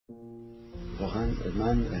واقعا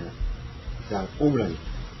من در عمرم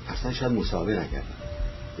اصلا شاید مسابقه نکردم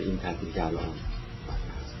به این ترتیب که الان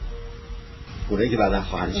اونایی که بعدا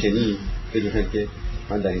خواهند شنید بدونن که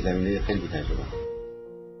من در این زمینه خیلی تجربه.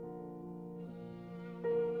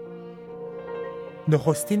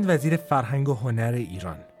 نخستین وزیر فرهنگ و هنر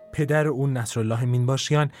ایران، پدر او نصرالله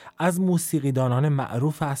مینباشیان، از موسیقیدانان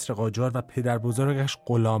معروف عصر قاجار و پدر بزرگش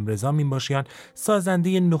غلامرضا مینباشیان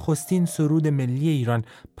سازنده نخستین سرود ملی ایران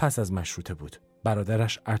پس از مشروطه بود.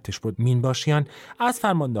 برادرش ارتشبد مینباشیان از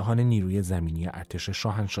فرماندهان نیروی زمینی ارتش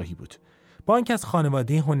شاهنشاهی بود. با اینکه از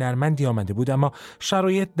خانواده هنرمندی آمده بود، اما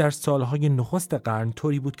شرایط در سالهای نخست قرن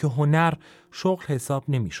طوری بود که هنر شغل حساب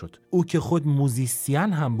نمی‌شد. او که خود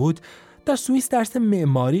موزیسین هم بود، در سوئیس درس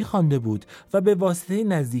معماری خوانده بود و به واسطه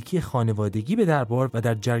نزدیکی خانوادگی به دربار و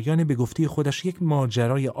در جریان به گفته خودش یک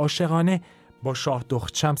ماجرای عاشقانه با شاه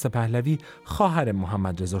دختشمس پهلوی، خواهر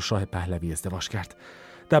محمد رضا شاه پهلوی، ازدواج کرد.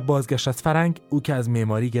 در بازگشت از فرنگ، او که از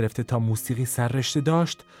معماری گرفته تا موسیقی سررشته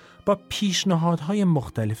داشت، با پیشنهادهای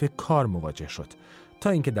مختلف کار مواجه شد تا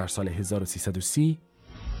اینکه در سال 1330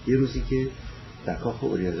 یه روزی که در کاخ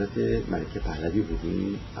علیحضرت ملکه پهلوی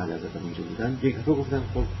بودیم، اعلیحضرت اونجا بودن، یک دفعه گفتن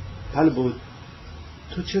خب پهلوی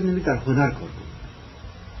تو چرا نمی در هنر کار کنی؟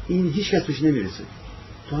 این هیچ کس توش نمیرسه،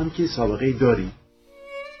 تو هم که سابقه داری.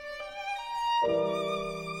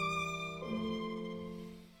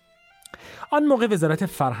 آن موقع وزارت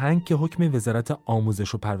فرهنگ که حکم وزارت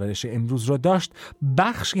آموزش و پرورش امروز را داشت،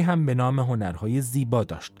 بخشی هم به نام هنرهای زیبا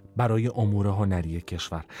داشت برای امور هنری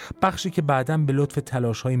کشور. بخشی که بعداً به لطف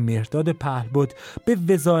تلاش‌های مهرداد پهلبد به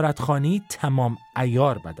وزارتخانه‌ای تمام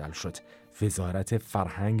عیار بدل شد، وزارت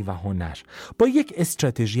فرهنگ و هنر، با یک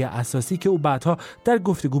استراتژی اساسی که او بعدها در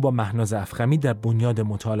گفتگو با مهناز افخمی در بنیاد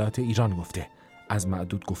مطالعات ایران گفته. از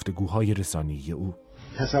معدود گفتگوهای رسانه‌ای او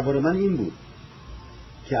تصور من این بود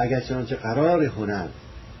که اگر چنانچه قرار هنر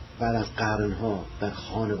بعد از قرنها در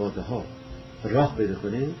خانواده ها راه پیدا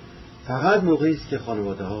کنه، فقط موقعی است که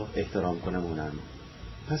خانواده ها احترام کنن هنر.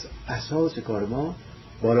 پس اساس کار ما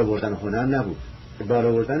بالا بردن هنر نبود،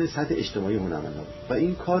 بالا بردن سطح اجتماعی هنرمندان بود و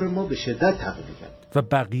این کار ما به شدت تقویت کرد. و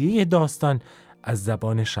بقیه داستان از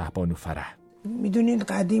زبان شهبانو فرح. میدونین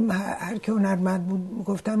قدیم هر که هنرمند بود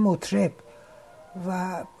میگفتن مطرب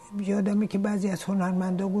و یادمه که بعضی از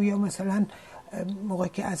هنرمندا گویا مثلا موقعی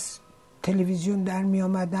که از تلویزیون در می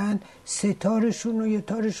آمدن ستارشون و یا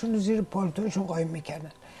تارشون رو زیر پالتوشون قایم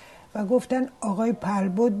میکردن و گفتن آقای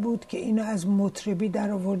پهلبد بود که اینو از مطربی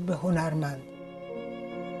در آورد به هنرمند.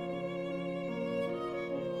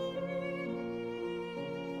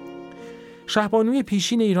 شهبانوی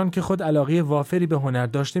پیشین ایران که خود علاقه وافری به هنر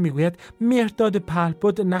داشته میگوید مهرداد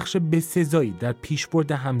پهلبد نقش بسزایی در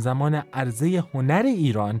پیشبرد همزمان عرضه هنر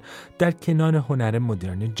ایران در کنار هنر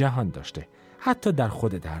مدرن جهان داشته، حتی در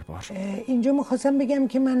خود دربار. اینجا میخواستم بگم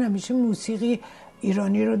که من همیشه موسیقی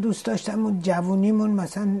ایرانی رو دوست داشتم و جوونیمون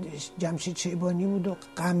مثلا جمشید شیبانی بود و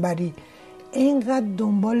قنبری، اینقدر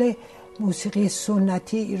دنبال موسیقی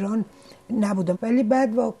سنتی ایران نبودم، ولی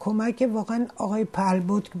بعد با کمک واقعا آقای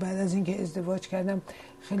پهلبد که بعد از اینکه ازدواج کردم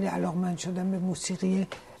خیلی علاقمند شدم به موسیقی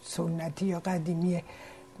سنتی یا قدیمی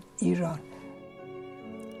ایران.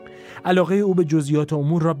 علاقه او به جزئیات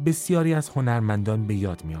امور را بسیاری از هنرمندان به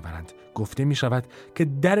یاد می‌آورند. گفته می‌شود که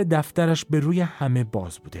در دفترش به روی همه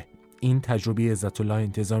باز بوده. این تجربه عزت‌الله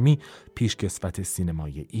انتظامی پیشکسوت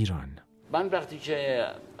سینمای ایران. من وقتی که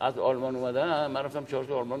از آلمان اومدم، من رفتم 4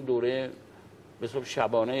 تا آلمان دوره به صورت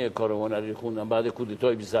شبانه کار هنری خوندم. بعد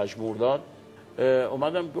کودتای 28 مرداد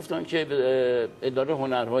اومدم، گفتن که اداره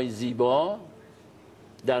هنرهای زیبا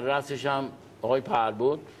در رأسش هم آقای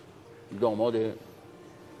پهلبد داماد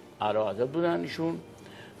اعلیحضرت بودن. ایشون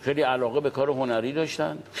خیلی علاقه به کار هنری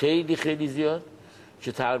داشتن، خیلی زیاد،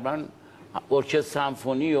 که تقریبا ارکستر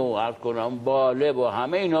سمفونی و عرض کنم باله و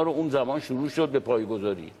همه اینا رو اون زمان شروع شد به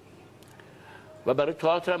پایه‌گذاری و برای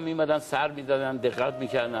تئاتر هم میمدن سر میدادن، دقت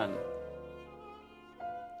میکردن.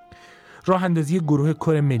 راه اندازی گروه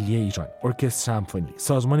کور ملی ایران، ارکستر سمفونی،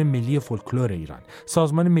 سازمان ملی فولکلور ایران،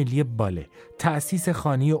 سازمان ملی باله، تأسیس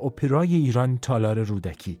خانه اپرای ایران تالار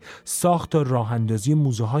رودکی، ساخت و راه اندازی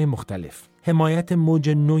موزه‌های مختلف، حمایت موج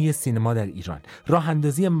نوی سینما در ایران، راه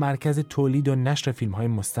اندازی مرکز تولید و نشر فیلم‌های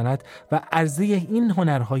مستند و عرضه این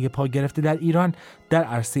هنرهای پا گرفته در ایران در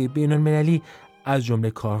عرصه بین‌المللی از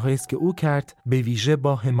جمله کارهایی است که او کرد، به ویژه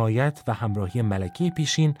با حمایت و همراهی ملکه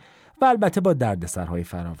پیشین و البته با دردسرهای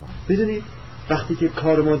فراوان. بدونید وقتی که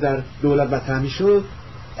کار ما در دولت مطرح میشد،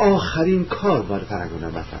 آخرین کار برای فرهنگ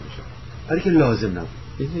مطرح میشد، برای که لازم نبود.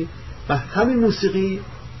 بدونید و همین موسیقی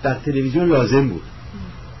در تلویزیون لازم بود،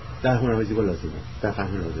 در هنرهای زیبا لازم بود، در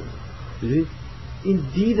فرهنگ لازم بود. بدونید این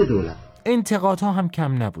دید دولت. انتقادها هم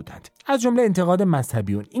کم نبودند، از جمله انتقاد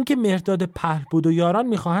مذهبیون، اینکه مهرداد پهلبود و یاران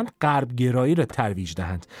میخواهند غرب گرایی را ترویج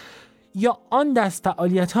دهند یا آن دست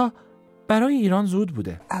فعالیت‌ها برای ایران زود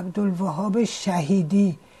بوده. عبدالوهاب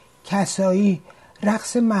شهیدی، کسایی،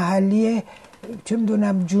 رقص محلی چه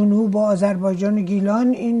میدونم جنوب و آذربایجان و گیلان،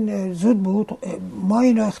 این زود بود، ما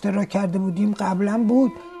اینو اختراع کرده بودیم، قبلا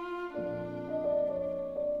بود.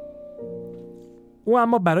 او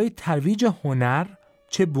اما برای ترویج هنر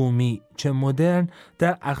چه بومی چه مدرن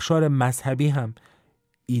در اقشار مذهبی هم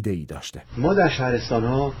ایده ای داشته. ما در شهرستان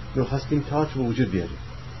ها می‌خواستیم تئاتر به وجود بیاریم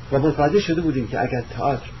و متوجه شده بودیم که اگر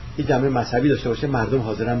تئاتر یک جنبه مذهبی داشته باشه مردم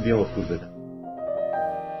حاضرن بیان و پول بدن.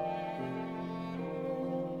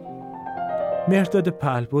 مهرداد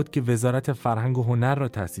پهلبود که وزارت فرهنگ و هنر را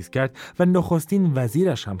تأسیس کرد و نخستین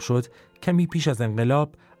وزیرش هم شد، کمی پیش از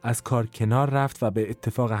انقلاب از کار کنار رفت و به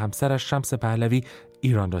اتفاق همسرش شمس پهلوی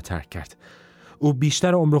ایران را ترک کرد. او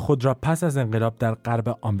بیشتر عمر خود را پس از انقلاب در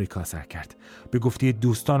غرب آمریکا سر کرد. به گفته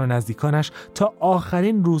دوستان و نزدیکانش تا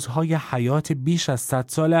آخرین روزهای حیات بیش از 100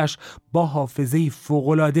 سالش با حافظه‌ای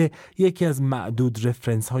فوق‌العاده یکی از معدود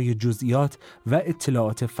رفرنس‌های جزئیات و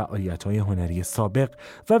اطلاعات فعالیت‌های هنری سابق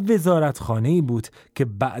و وزارتخانه‌ای بود که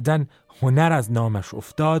بعداً هنر از نامش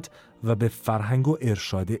افتاد و به فرهنگ و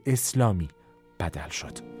ارشاد اسلامی بدل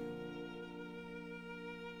شد.